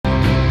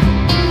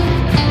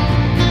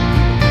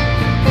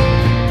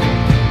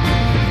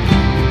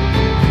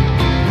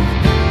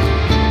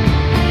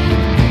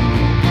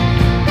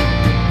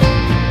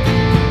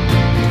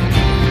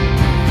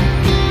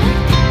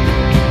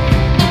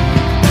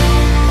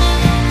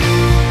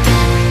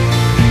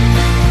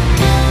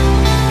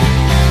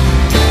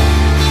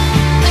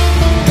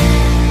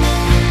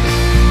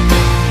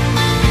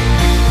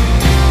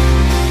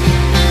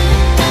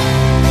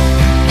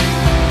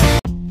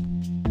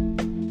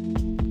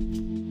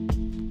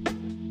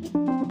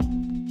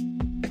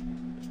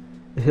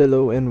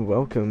Hello and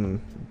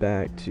welcome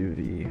back to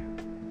the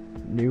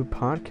new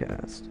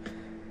podcast.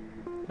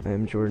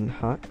 I'm Jordan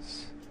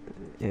Hutz,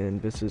 and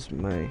this is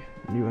my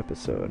new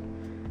episode.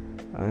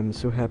 I'm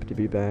so happy to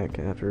be back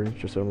after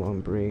just a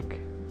long break,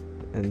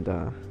 and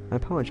I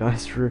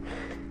apologize for,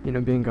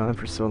 being gone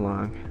for so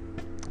long.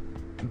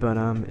 But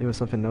it was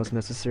something that was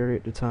necessary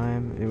at the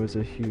time. It was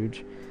a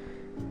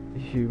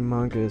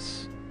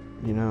humongous,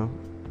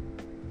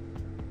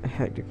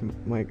 hectic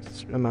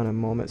amount of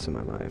moments in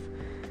my life.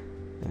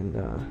 And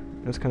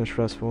it was kind of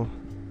stressful,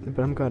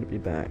 but I'm glad to be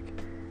back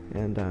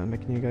and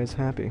making you guys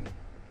happy,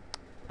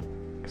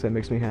 because that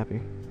makes me happy,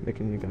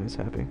 making you guys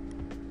happy.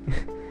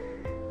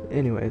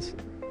 Anyways,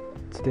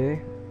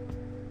 today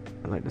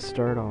I'd like to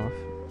start off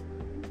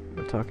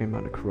by talking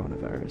about the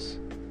coronavirus.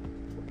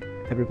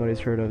 Everybody's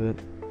heard of it.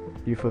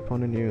 You flip on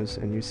the news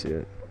and you see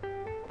it.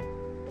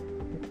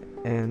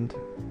 And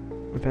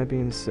with that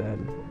being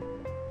said,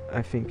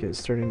 I think it's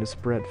starting to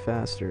spread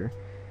faster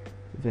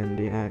than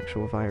the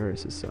actual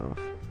virus itself.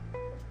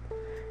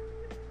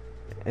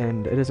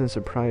 And it doesn't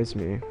surprise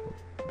me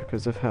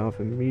because of how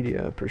the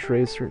media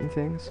portrays certain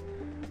things.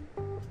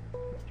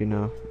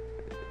 If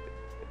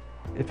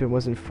it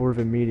wasn't for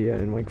the media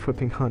and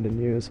flipping on the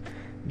news,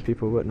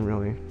 people wouldn't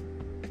really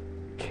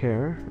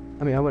care.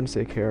 I mean, I wouldn't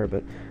say care,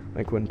 but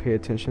wouldn't pay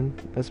attention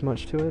as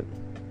much to it.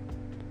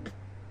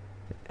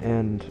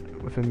 And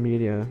with the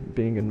media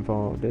being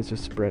involved, it's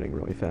just spreading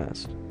really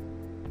fast.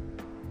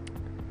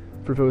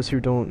 For those who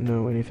don't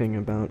know anything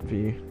about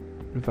the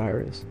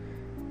virus,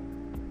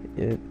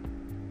 it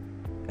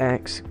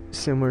acts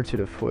similar to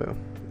the flu.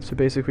 So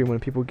basically, when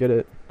people get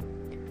it,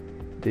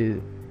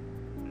 they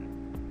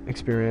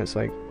experience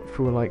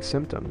flu-like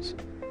symptoms.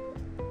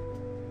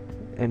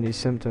 And these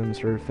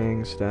symptoms are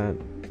things that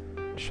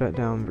shut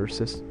down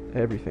versus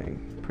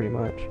everything, pretty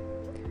much.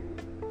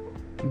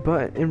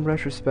 But in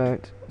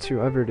retrospect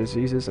to other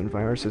diseases and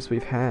viruses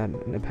we've had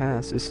in the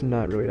past, it's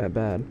not really that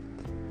bad.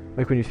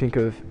 When you think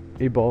of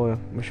Ebola,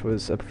 which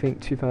was I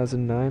think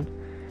 2009,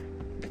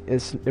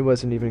 it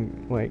wasn't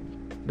even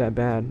that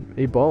bad.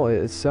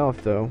 Ebola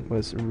itself though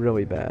was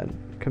really bad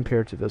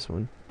compared to this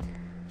one,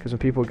 because when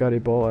people got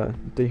Ebola,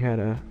 they had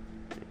a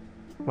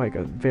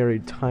very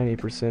tiny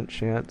 %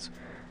 chance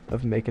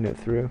of making it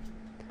through,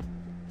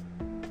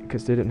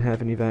 because they didn't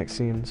have any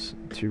vaccines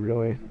to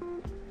really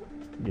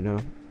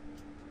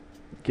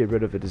get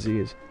rid of the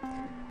disease.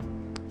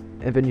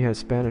 And then you had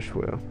Spanish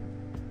flu,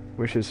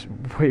 which is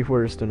way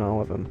worse than all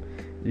of them.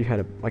 You had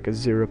a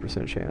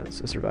 0%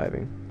 chance of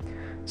surviving.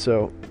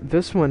 So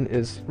this one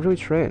is really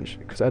strange,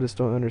 because I just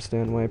don't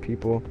understand why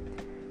people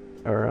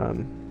are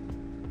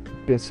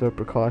being so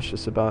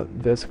precautious about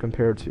this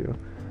compared to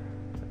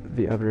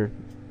the other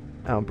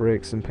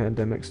outbreaks and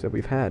pandemics that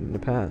we've had in the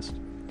past.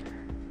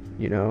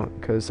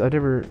 Because I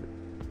never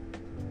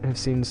have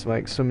seen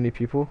so many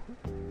people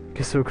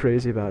get so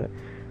crazy about it.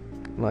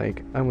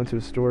 I went to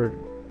the store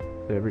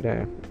every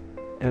day,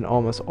 and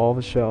almost all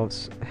the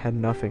shelves had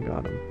nothing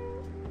on them.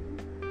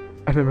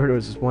 I remember there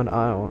was this one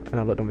aisle, and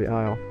I looked on the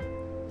aisle,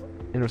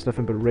 and there was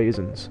nothing but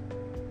raisins.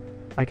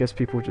 I guess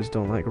people just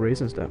don't like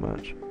raisins that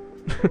much.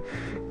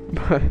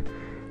 But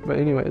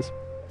anyways,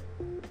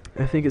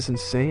 I think it's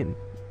insane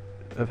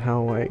of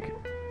how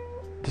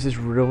this is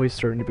really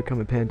starting to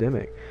become a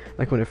pandemic.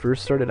 When it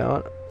first started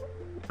out,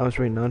 I was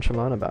really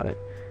nonchalant about it.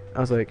 I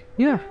was like,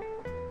 yeah,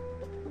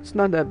 it's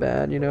not that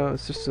bad,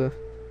 it's just a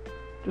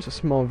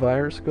small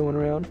virus going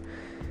around.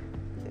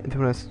 And then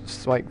when I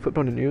flipped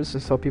on the news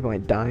and saw people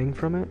dying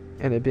from it,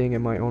 and it being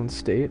in my own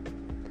state,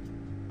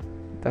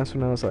 that's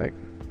when I was like,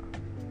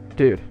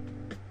 dude,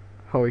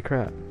 holy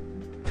crap.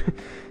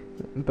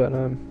 But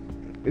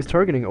it's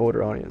targeting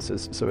older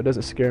audiences, so it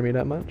doesn't scare me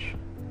that much,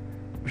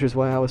 which is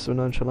why I was so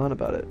nonchalant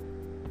about it.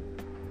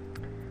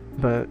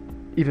 But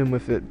even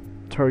with it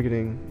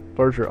targeting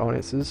larger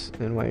audiences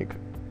and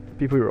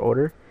people who are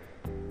older,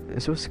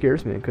 it still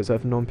scares me, because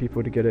I've known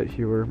people to get it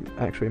who are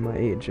actually my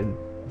age and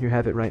who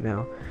have it right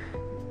now.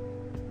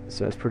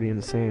 So it's pretty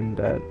insane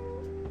that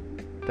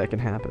can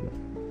happen,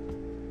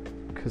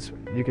 because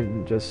you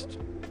can just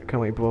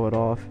kind of blow it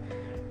off,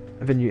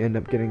 and then you end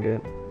up getting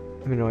it.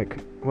 I mean,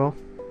 well,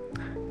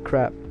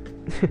 crap.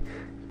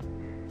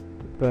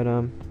 But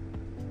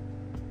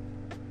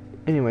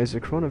anyways, the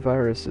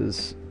coronavirus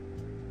is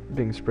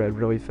being spread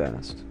really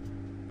fast,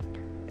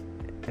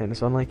 and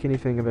it's unlike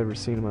anything I've ever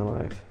seen in my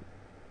life.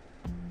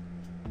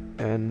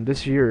 And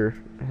this year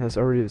has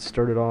already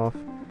started off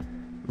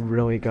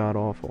really god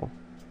awful.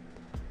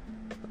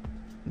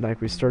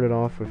 We started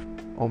off with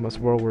almost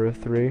World War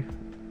III,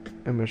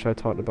 in which I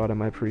talked about in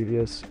my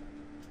previous,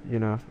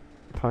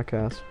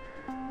 podcast.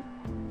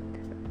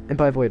 And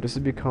by the way, this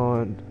would be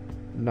called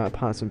not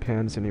Pots and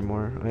Pans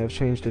anymore. I have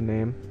changed the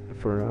name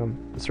for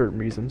certain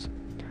reasons.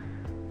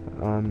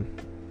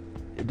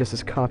 This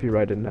is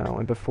copyrighted now,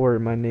 and before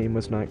my name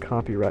was not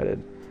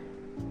copyrighted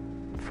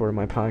for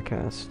my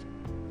podcast.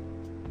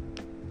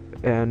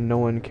 And no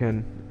one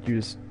can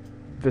use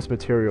this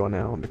material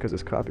now because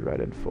it's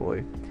copyrighted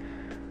fully.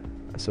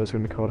 So it's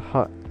going to be called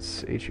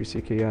Hutz,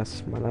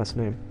 Hucks, my last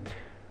name.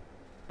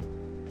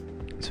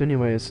 So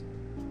anyways,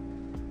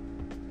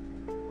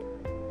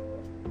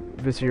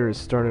 this year has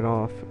started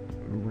off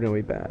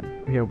really bad.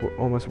 We had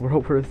almost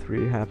World War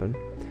III happen,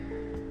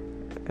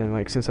 and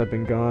like since I've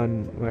been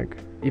gone, like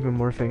even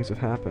more things have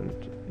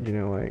happened. You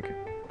know, like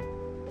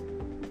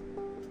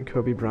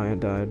Kobe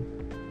Bryant died.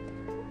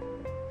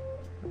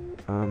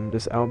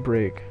 This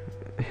outbreak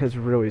has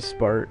really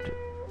sparked,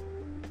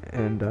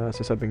 and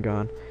since I've been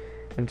gone,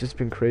 and it's just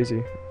been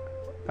crazy.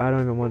 I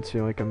don't even want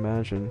to like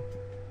imagine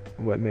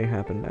what may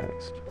happen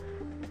next,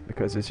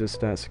 because it's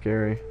just that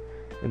scary,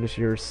 and this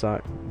year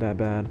sucked that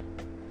bad.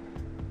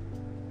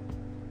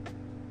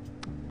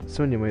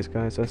 So anyways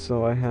guys, that's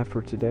all I have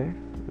for today,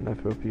 and I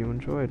hope you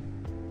enjoyed.